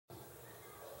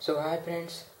So hi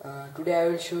friends, today I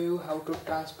will show you how to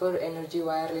transfer energy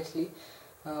wirelessly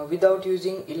without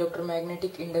using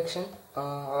electromagnetic induction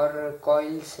or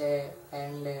coils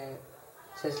and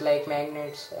such like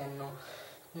magnets and no.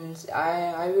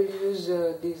 I will use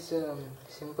this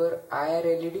simple IR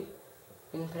LED,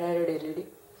 infrared LED,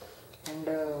 and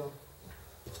a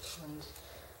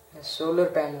solar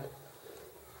panel.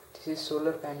 This is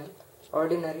solar panel,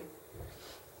 ordinary.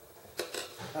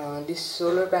 This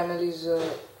solar panel is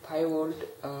 5 volt,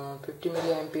 50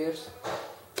 milliamperes.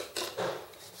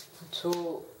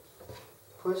 So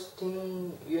first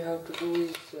thing you have to do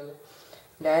is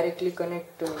directly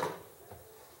connect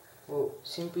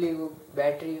simply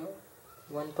battery of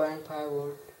 1.5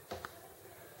 volt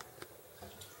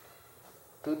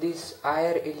to this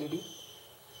IR LED.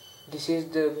 This is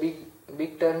the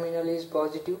big terminal is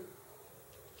positive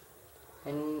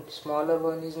and smaller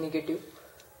one is negative.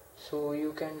 So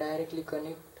you can directly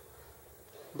connect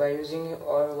by using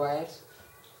our wires.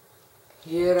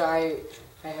 Here I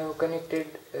have connected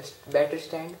a battery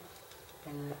stand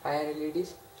and IR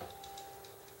LEDs.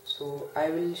 So I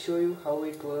will show you how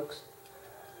it works.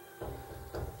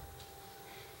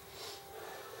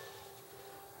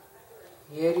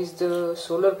 Here is the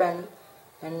solar panel,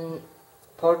 and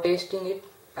for testing it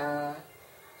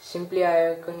simply I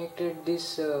have connected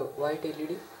this white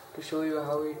LED to show you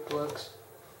how it works.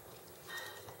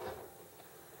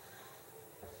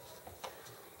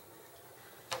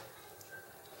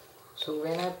 So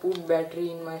when I put battery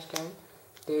in my stand,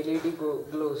 the LED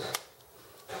glows,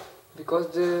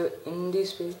 because in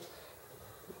this way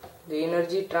the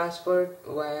energy transferred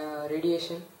via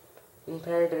radiation,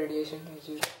 infrared radiation, as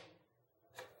you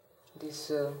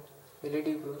this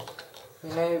LED glows.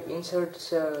 When I insert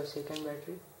second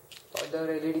battery,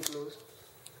 other LED glows.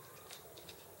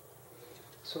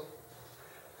 So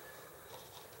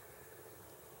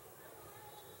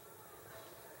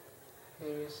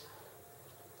here is.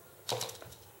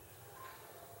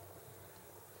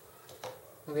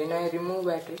 When I remove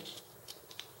battery,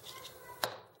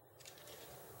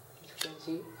 you can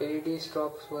see LED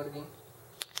stops working.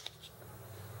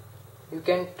 You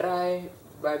can try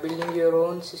by building your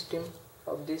own system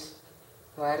of this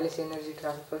wireless energy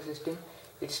transfer system.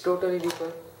 It's totally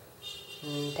different.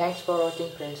 Thanks for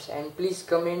watching friends, and please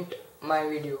comment my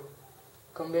video.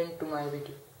 Comment to my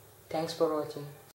video. Thanks for watching.